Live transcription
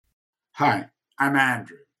Hi, I'm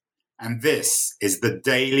Andrew, and this is the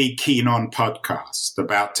Daily Keen On podcast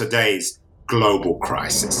about today's global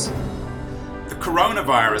crisis. The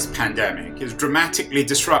coronavirus pandemic is dramatically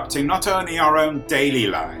disrupting not only our own daily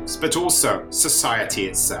lives, but also society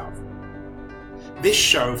itself. This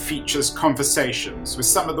show features conversations with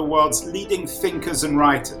some of the world's leading thinkers and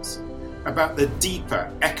writers about the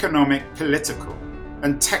deeper economic, political,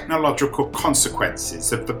 and technological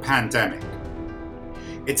consequences of the pandemic.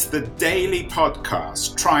 It's the daily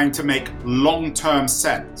podcast trying to make long-term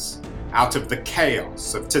sense out of the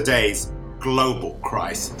chaos of today's global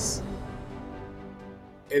crisis.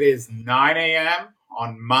 It is 9 a.m.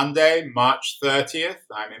 on Monday, March 30th.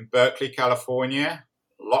 I'm in Berkeley, California,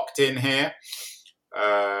 locked in here.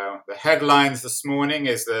 The headlines this morning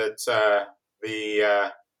is that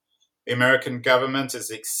the American government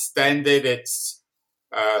has extended its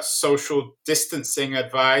social distancing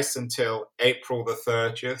advice until April the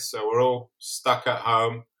 30th. So we're all stuck at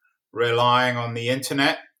home relying on the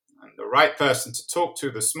internet. And the right person to talk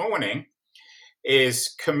to this morning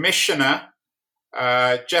is Commissioner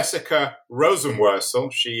Jessica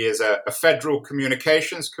Rosenworcel. She is a federal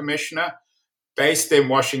communications commissioner based in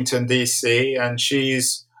Washington, D.C., and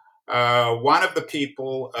she's one of the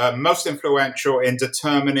people most influential in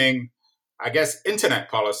determining, I guess, internet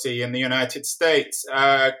policy in the United States.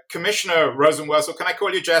 Commissioner Rosenworcel, can I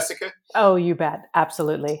call you Jessica? Oh, you bet.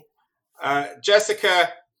 Absolutely. Jessica,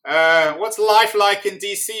 what's life like in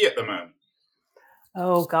DC at the moment?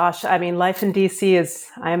 Oh, gosh. I mean, life in DC is,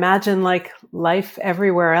 I imagine, like life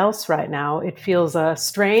everywhere else right now. It feels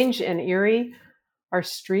strange and eerie. Our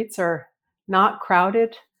streets are not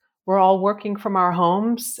crowded. We're all working from our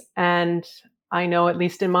homes. And I know, at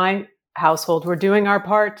least in my household, we're doing our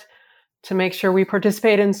part to make sure we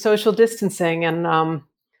participate in social distancing. And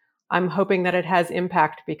I'm hoping that it has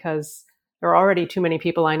impact because there are already too many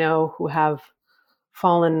people I know who have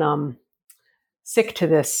fallen sick to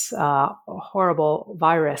this horrible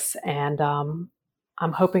virus. And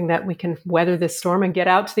I'm hoping that we can weather this storm and get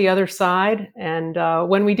out to the other side. And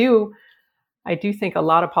when we do, I do think a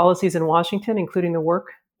lot of policies in Washington, including the work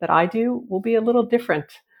that I do, will be a little different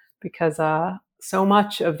because so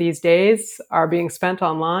much of these days are being spent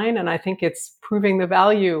online. And I think it's proving the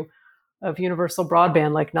value of universal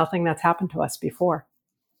broadband like nothing that's happened to us before.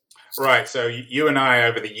 Right. So you and I,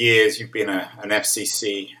 over the years, you've been an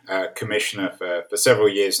FCC commissioner for several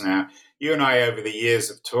years now. You and I, over the years,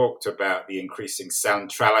 have talked about the increasing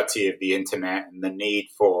centrality of the internet and the need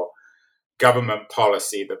for government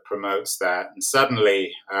policy that promotes that. And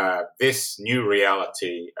suddenly, this new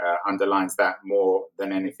reality underlines that more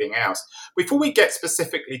than anything else. Before we get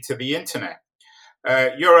specifically to the internet,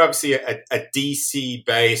 you're obviously a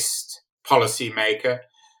DC-based policymaker.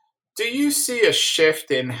 Do you see a shift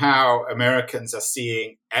in how Americans are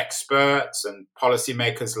seeing experts and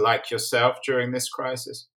policymakers like yourself during this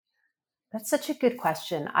crisis? That's such a good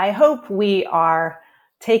question. I hope we are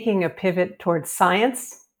taking a pivot towards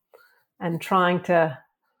science and trying to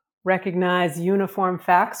recognize uniform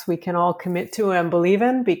facts we can all commit to and believe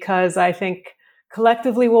in, because I think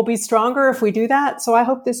collectively we'll be stronger if we do that. So I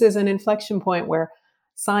hope this is an inflection point where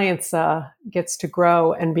science gets to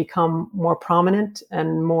grow and become more prominent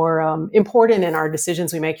and more important in our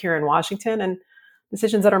decisions we make here in Washington and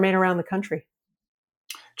decisions that are made around the country.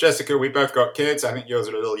 Jessica, we both got kids. I think yours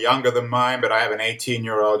are a little younger than mine, but I have an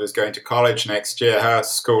 18-year-old who's going to college next year. Her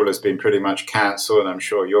school has been pretty much cancelled, and I'm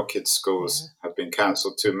sure your kids' schools have been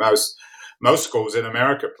cancelled too. Most schools in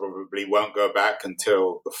America probably won't go back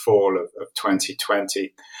until the fall of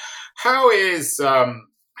 2020. How is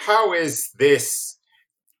this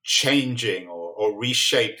changing or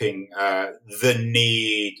reshaping the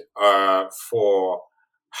need for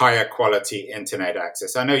higher quality internet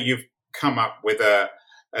access? I know you've come up with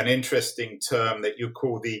an interesting term that you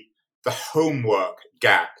call the homework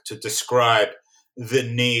gap to describe the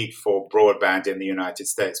need for broadband in the United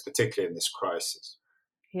States, particularly in this crisis.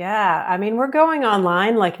 Yeah, I mean, we're going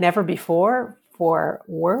online like never before for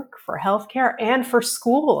work, for healthcare, and for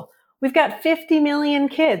school. We've got 50 million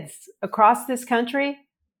kids across this country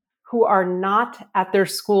who are not at their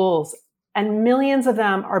schools, and millions of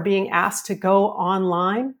them are being asked to go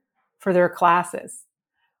online for their classes.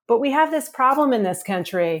 But we have this problem in this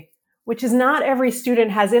country, which is not every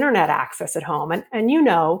student has internet access at home. And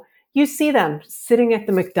you see them sitting at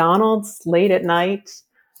the McDonald's late at night,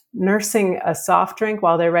 nursing a soft drink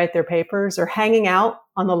while they write their papers, or hanging out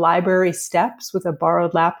on the library steps with a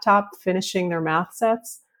borrowed laptop, finishing their math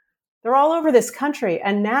sets. They're all over this country.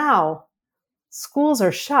 And now schools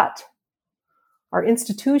are shut. Our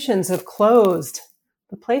institutions have closed.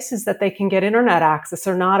 The places that they can get internet access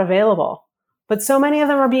are not available. But so many of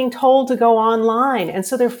them are being told to go online. And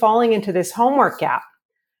so they're falling into this homework gap.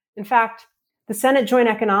 In fact, the Senate Joint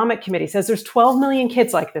Economic Committee says there's 12 million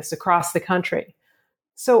kids like this across the country.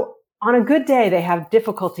 So on a good day, they have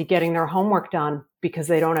difficulty getting their homework done because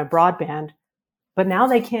they don't have broadband. But now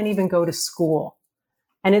they can't even go to school.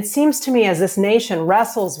 And it seems to me, as this nation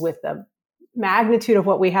wrestles with the magnitude of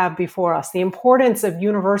what we have before us, the importance of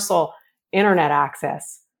universal internet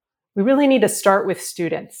access, we really need to start with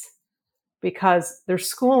students because their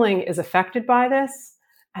schooling is affected by this.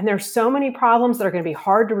 And there's so many problems that are going to be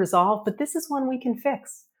hard to resolve, but this is one we can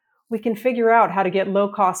fix. We can figure out how to get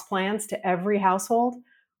low-cost plans to every household.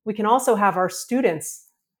 We can also have our students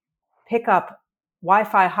pick up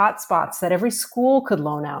Wi-Fi hotspots that every school could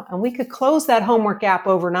loan out, and we could close that homework gap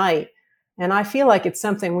overnight. And I feel like it's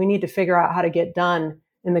something we need to figure out how to get done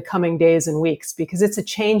in the coming days and weeks because it's a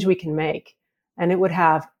change we can make, and it would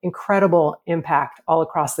have incredible impact all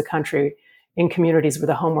across the country in communities where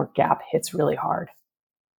the homework gap hits really hard.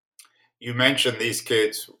 You mentioned these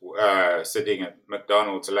kids sitting at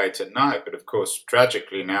McDonald's late at night, but of course,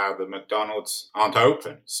 tragically now the McDonald's aren't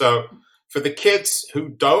open. So for the kids who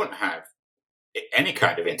don't have any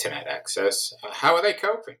kind of internet access, how are they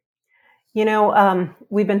coping? You know,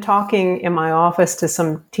 we've been talking in my office to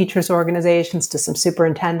some teachers' organizations, to some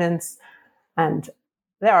superintendents, and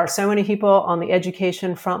there are so many people on the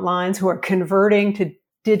education front lines who are converting to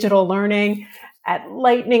digital learning at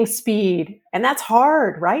lightning speed. And that's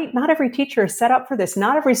hard, right? Not every teacher is set up for this.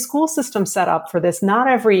 Not every school system is set up for this. Not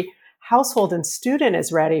every household and student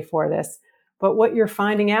is ready for this. But what you're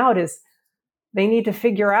finding out is they need to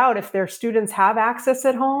figure out if their students have access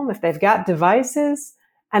at home, if they've got devices.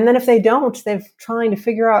 And then if they don't, they're trying to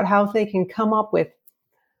figure out how they can come up with,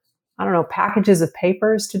 packages of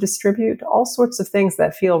papers to distribute, all sorts of things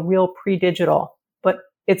that feel real pre-digital. But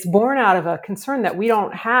it's born out of a concern that we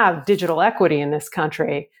don't have digital equity in this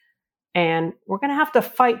country. And we're going to have to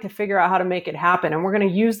fight to figure out how to make it happen. And we're going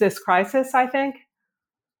to use this crisis, I think,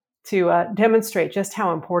 to demonstrate just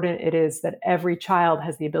how important it is that every child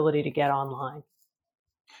has the ability to get online.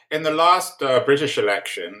 In the last British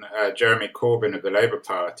election, Jeremy Corbyn of the Labour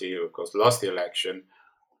Party, who of course lost the election,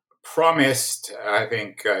 promised, I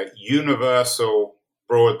think, universal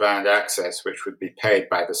broadband access, which would be paid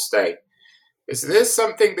by the state. Is this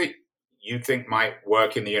something that you think might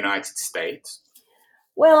work in the United States?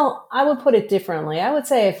 Well, I would put it differently. I would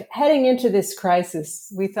say if heading into this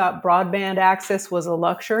crisis, we thought broadband access was a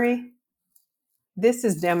luxury, this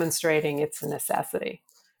is demonstrating it's a necessity.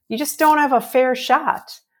 You just don't have a fair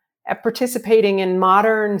shot at participating in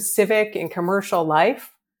modern civic and commercial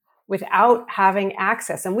life without having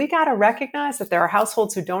access. And we got to recognize that there are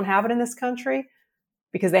households who don't have it in this country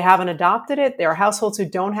because they haven't adopted it. There are households who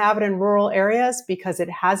don't have it in rural areas because it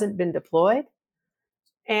hasn't been deployed.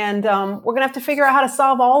 And we're going to have to figure out how to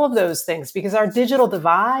solve all of those things because our digital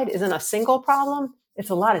divide isn't a single problem. It's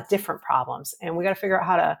a lot of different problems. And we got to figure out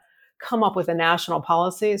how to come up with a national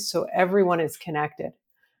policy so everyone is connected.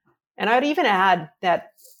 And I'd even add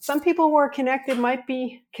that some people who are connected might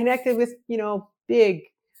be connected with, big,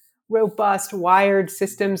 robust, wired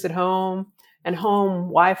systems at home and home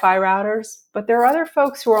Wi-Fi routers. But there are other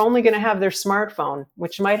folks who are only going to have their smartphone,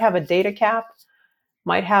 which might have a data cap,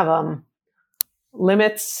 might have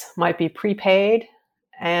limits, might be prepaid,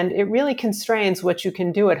 and it really constrains what you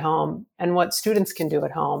can do at home and what students can do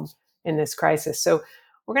at home in this crisis. So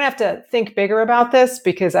we're going to have to think bigger about this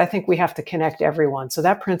because I think we have to connect everyone. So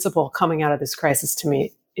that principle coming out of this crisis to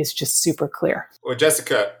me is just super clear. Well,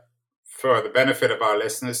 Jessica, for the benefit of our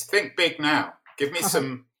listeners, think big now. Give me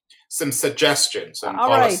some suggestions on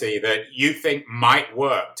policy that you think might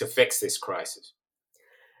work to fix this crisis.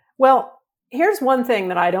 Well, here's one thing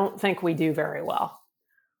that I don't think we do very well.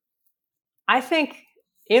 I think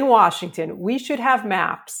in Washington, we should have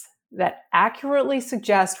maps that accurately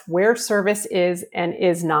suggest where service is and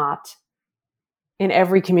is not in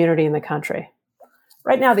every community in the country.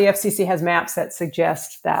 Right now, the FCC has maps that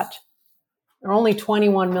suggest that there are only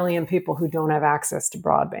 21 million people who don't have access to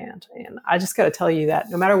broadband. And I just got to tell you that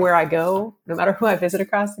no matter where I go, no matter who I visit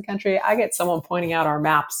across the country, I get someone pointing out our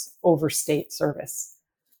maps overstate service.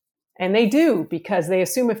 And they do because they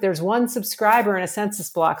assume if there's one subscriber in a census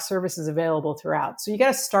block, service is available throughout. So you got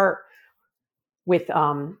to start with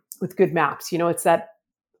good maps. It's that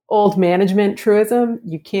old management truism.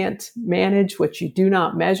 You can't manage what you do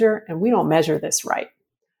not measure, and we don't measure this right.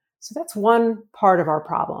 So that's one part of our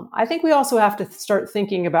problem. I think we also have to start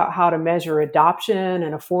thinking about how to measure adoption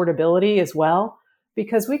and affordability as well,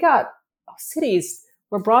 because we got cities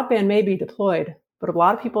where broadband may be deployed, but a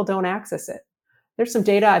lot of people don't access it. There's some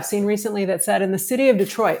data I've seen recently that said in the city of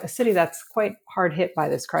Detroit, a city that's quite hard hit by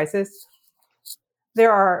this crisis,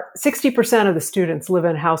 There are 60% of the students live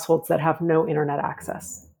in households that have no internet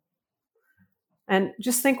access. And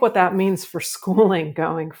just think what that means for schooling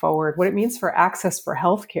going forward, what it means for access for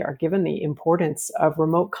healthcare, given the importance of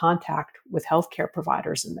remote contact with healthcare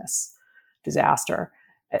providers in this disaster.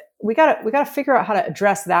 We got to figure out how to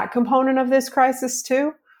address that component of this crisis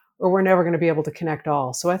too, or we're never going to be able to connect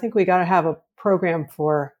all. So I think we got to have a program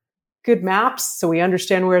for good maps so we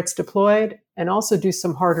understand where it's deployed, and also do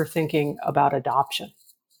some harder thinking about adoption.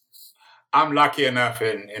 I'm lucky enough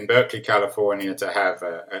in Berkeley, California, to have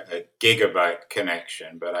a gigabyte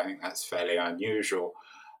connection, but I think that's fairly unusual.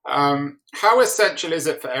 How essential is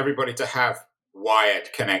it for everybody to have wired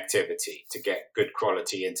connectivity to get good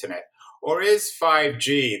quality internet? Or is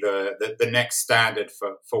 5G the next standard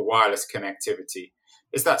for wireless connectivity?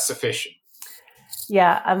 Is that sufficient?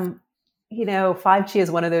 Yeah, 5G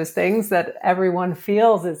is one of those things that everyone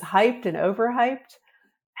feels is hyped and overhyped.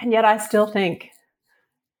 And yet I still think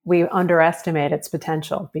we underestimate its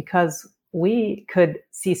potential, because we could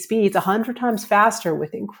see speeds 100 times faster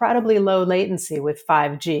with incredibly low latency with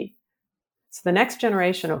 5G. So the next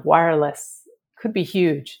generation of wireless could be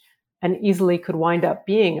huge and easily could wind up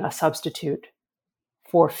being a substitute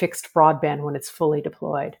for fixed broadband when it's fully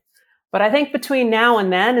deployed. But I think between now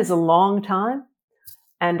and then is a long time.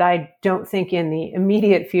 And I don't think in the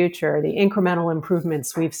immediate future, the incremental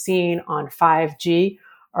improvements we've seen on 5G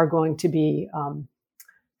are going to be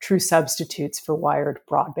true substitutes for wired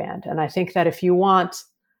broadband. And I think that if you want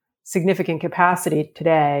significant capacity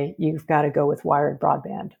today, you've got to go with wired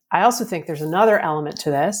broadband. I also think there's another element to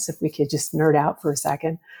this, if we could just nerd out for a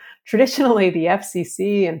second. Traditionally, the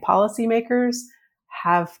FCC and policymakers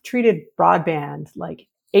have treated broadband like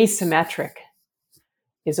asymmetric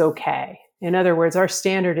is okay. In other words, our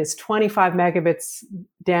standard is 25 megabits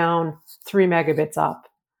down, 3 megabits up.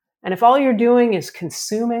 And if all you're doing is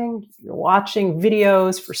consuming, you're watching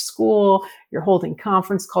videos for school, you're holding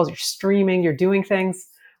conference calls, you're streaming, you're doing things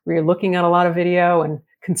where you're looking at a lot of video and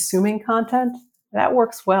consuming content, that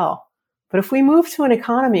works well. But if we move to an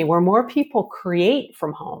economy where more people create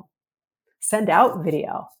from home, send out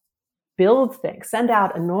video, build things, send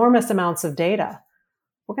out enormous amounts of data,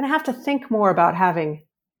 we're going to have to think more about having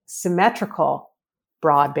symmetrical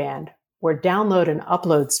broadband where download and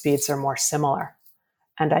upload speeds are more similar.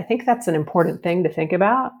 And I think that's an important thing to think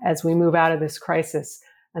about as we move out of this crisis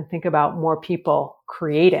and think about more people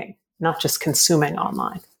creating, not just consuming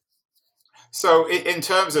online. So in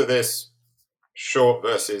terms of this short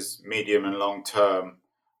versus medium and long term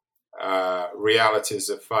realities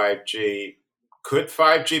of 5G, could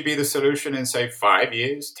 5G be the solution in, say, 5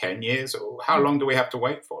 years, 10 years? Or how long do we have to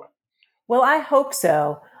wait for it? Well, I hope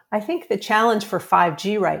so. I think the challenge for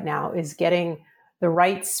 5G right now is getting the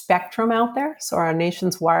right spectrum out there so our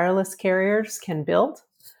nation's wireless carriers can build.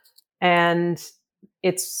 And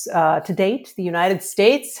it's to date, the United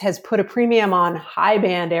States has put a premium on high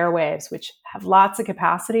band airwaves, which have lots of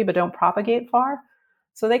capacity but don't propagate far.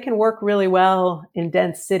 So they can work really well in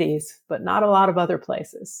dense cities, but not a lot of other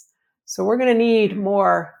places. So we're going to need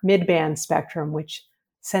more mid-band spectrum, which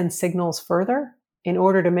sends signals further in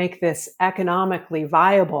order to make this economically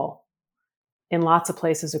viable in lots of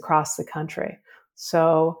places across the country.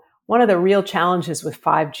 So one of the real challenges with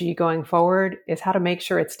 5G going forward is how to make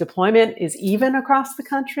sure its deployment is even across the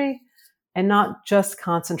country and not just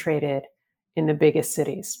concentrated in the biggest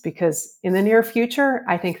cities. Because in the near future,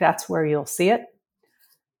 I think that's where you'll see it.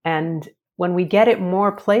 And when we get it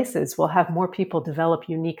more places, we'll have more people develop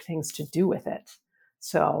unique things to do with it.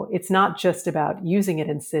 So it's not just about using it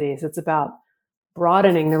in cities, it's about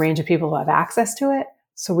broadening the range of people who have access to it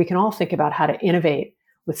so we can all think about how to innovate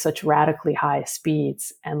with such radically high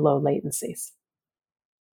speeds and low latencies.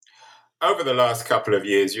 Over the last couple of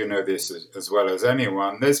years, you know this as well as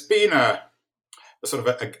anyone, there's been a sort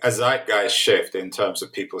of a zeitgeist shift in terms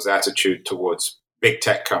of people's attitude towards big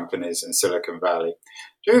tech companies in Silicon Valley.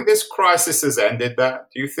 Do you think this crisis has ended that?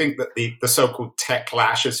 Do you think that the so-called tech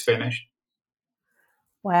clash is finished?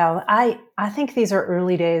 Well, I think these are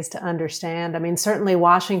early days to understand. I mean, certainly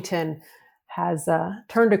Washington has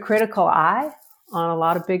turned a critical eye on a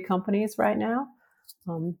lot of big companies right now,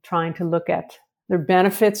 trying to look at their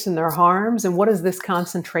benefits and their harms and what does this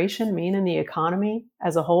concentration mean in the economy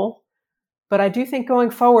as a whole. But I do think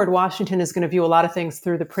going forward, Washington is going to view a lot of things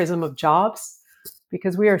through the prism of jobs,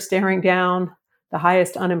 because we are staring down the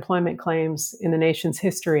highest unemployment claims in the nation's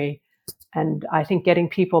history. And I think getting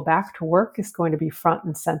people back to work is going to be front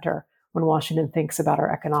and center when Washington thinks about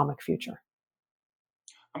our economic future.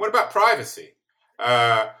 And what about privacy?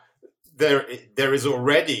 There is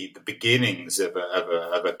already the beginnings of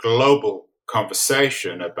a global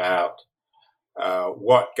conversation about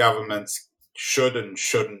what governments should and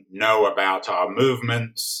shouldn't know about our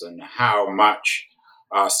movements and how much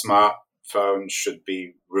our smartphones should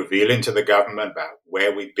be revealing to the government about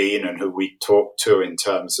where we've been and who we talk to in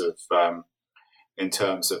terms of the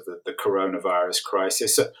coronavirus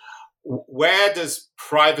crisis. So where does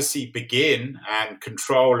privacy begin and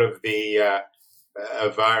control of the a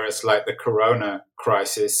virus like the corona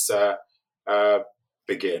crisis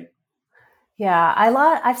begin? Yeah,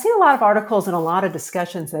 I've seen a lot of articles and a lot of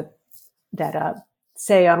discussions that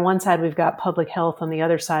say on one side we've got public health, on the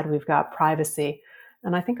other side we've got privacy.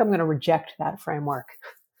 And I think I'm going to reject that framework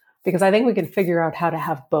because I think we can figure out how to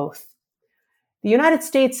have both. The United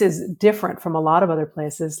States is different from a lot of other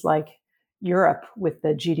places like Europe with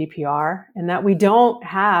the GDPR in that we don't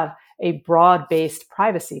have a broad-based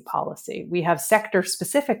privacy policy. We have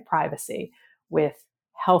sector-specific privacy with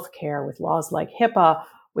healthcare, with laws like HIPAA,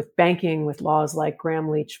 with banking, with laws like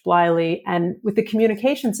Gramm-Leach-Bliley, and with the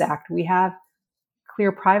Communications Act, we have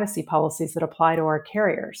clear privacy policies that apply to our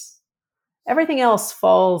carriers. Everything else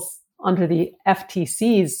falls under the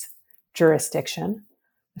FTC's jurisdiction,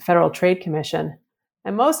 the Federal Trade Commission.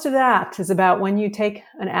 And most of that is about when you take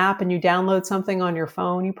an app and you download something on your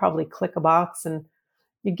phone, you probably click a box and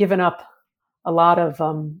you've given up a lot of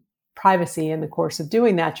privacy in the course of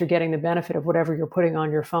doing that. You're getting the benefit of whatever you're putting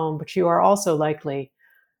on your phone, but you are also likely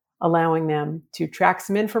allowing them to track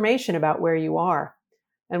some information about where you are.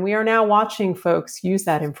 And we are now watching folks use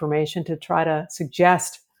that information to try to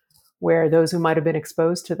suggest where those who might have been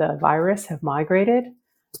exposed to the virus have migrated.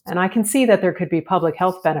 And I can see that there could be public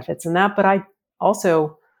health benefits in that, but I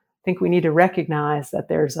also think we need to recognize that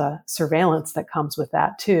there's a surveillance that comes with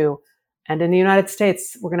that too. And in the United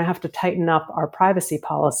States, we're going to have to tighten up our privacy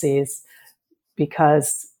policies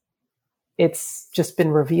because it's just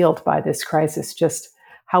been revealed by this crisis just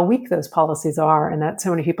how weak those policies are and that so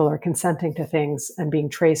many people are consenting to things and being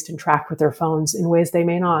traced and tracked with their phones in ways they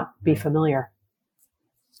may not be familiar.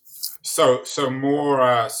 So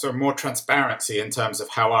more transparency in terms of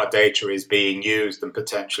how our data is being used and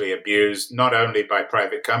potentially abused, not only by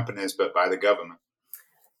private companies, but by the government.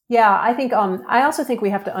 Yeah, I think, I also think we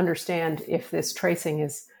have to understand if this tracing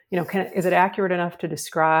is, is it accurate enough to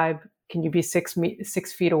describe, can you be 6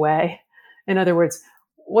 feet away? In other words,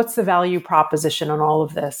 what's the value proposition on all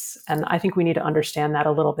of this? And I think we need to understand that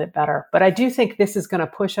a little bit better. But I do think this is going to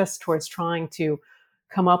push us towards trying to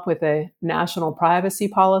come up with a national privacy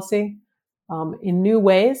policy in new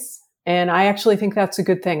ways. And I actually think that's a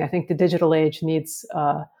good thing. I think the digital age needs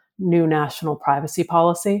a new national privacy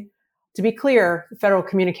policy. To be clear, the Federal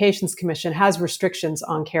Communications Commission has restrictions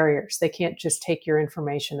on carriers. They can't just take your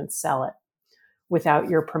information and sell it without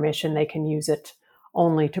your permission. They can use it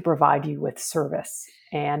only to provide you with service.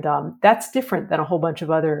 And that's different than a whole bunch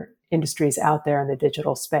of other industries out there in the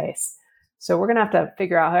digital space. So we're going to have to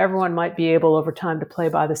figure out how everyone might be able over time to play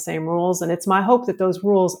by the same rules. And it's my hope that those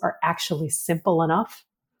rules are actually simple enough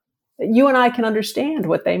that you and I can understand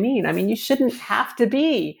what they mean. I mean, you shouldn't have to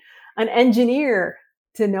be an engineer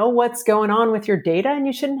to know what's going on with your data, and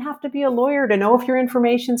you shouldn't have to be a lawyer to know if your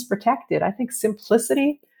information's protected. I think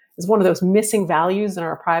simplicity is one of those missing values in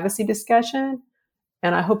our privacy discussion.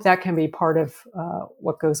 And I hope that can be part of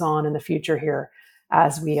what goes on in the future here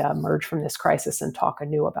as we emerge from this crisis and talk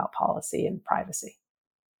anew about policy and privacy.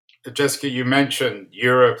 Jessica, you mentioned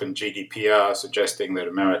Europe and GDPR suggesting that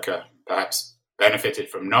America perhaps benefited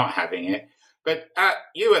from not having it. But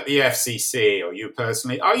you at the FCC, or you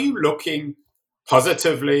personally, are you looking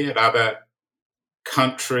positively at other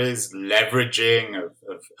countries leveraging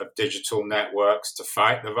of digital networks to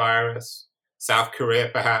fight the virus? South Korea,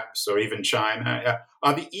 perhaps, or even China?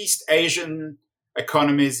 Are the East Asian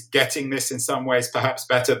economies getting this in some ways perhaps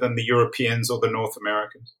better than the Europeans or the North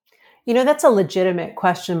Americans? That's a legitimate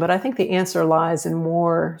question, but I think the answer lies in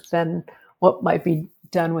more than what might be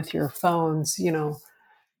done with your phones.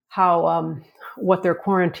 How what their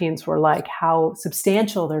quarantines were like, how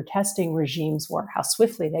substantial their testing regimes were, how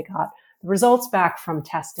swiftly they got the results back from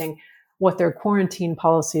testing, what their quarantine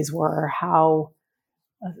policies were, how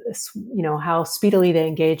speedily they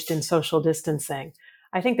engaged in social distancing.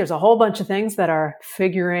 I think there's a whole bunch of things that are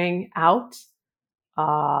figuring out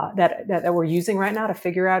that we're using right now to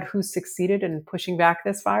figure out who's succeeded in pushing back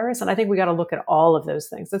this virus. And I think we got to look at all of those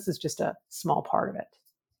things. This is just a small part of it.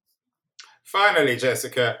 Finally,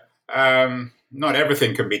 Jessica, not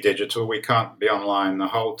everything can be digital. We can't be online the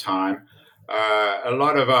whole time. A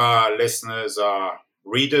lot of our listeners are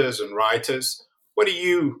readers and writers. What are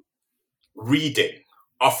you reading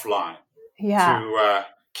offline to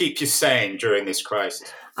keep you sane during this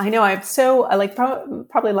crisis? I know. I like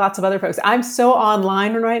probably lots of other folks. I'm so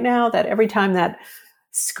online right now that every time that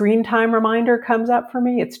screen time reminder comes up for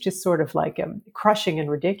me, it's just sort of like crushing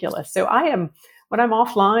and ridiculous. So when I'm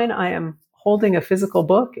offline, I am holding a physical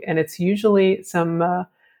book, and it's usually some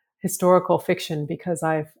historical fiction, because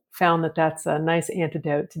I've found that that's a nice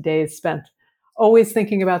antidote to days spent always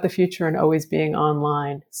thinking about the future and always being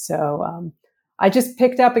online. So I just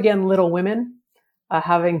picked up again Little Women.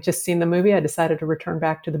 Having just seen the movie, I decided to return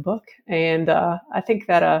back to the book. And I think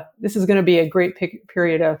that this is going to be a great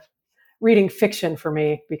period of reading fiction for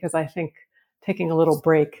me, because I think taking a little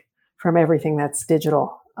break from everything that's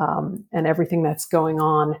digital and everything that's going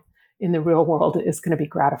on in the real world is going to be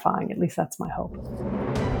gratifying. At least that's my hope.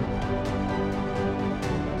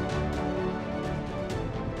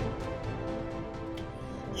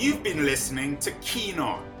 You've been listening to Keen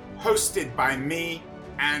On, hosted by me,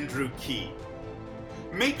 Andrew Keen.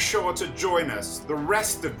 Make sure to join us the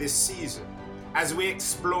rest of this season as we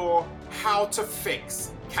explore how to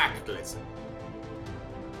fix capitalism.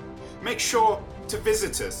 Make sure to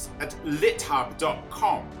visit us at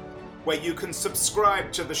lithub.com, where you can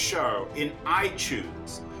subscribe to the show in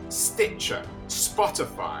iTunes, Stitcher,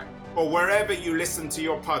 Spotify, or wherever you listen to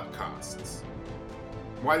your podcasts.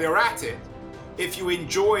 While you're at it, if you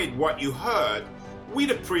enjoyed what you heard,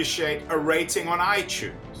 we'd appreciate a rating on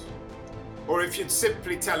iTunes. Or if you'd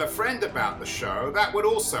simply tell a friend about the show, that would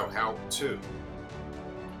also help too.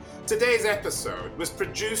 Today's episode was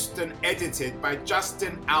produced and edited by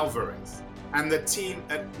Justin Alvarez and the team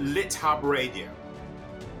at LitHub Radio.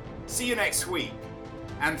 See you next week,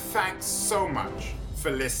 and thanks so much for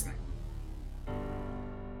listening.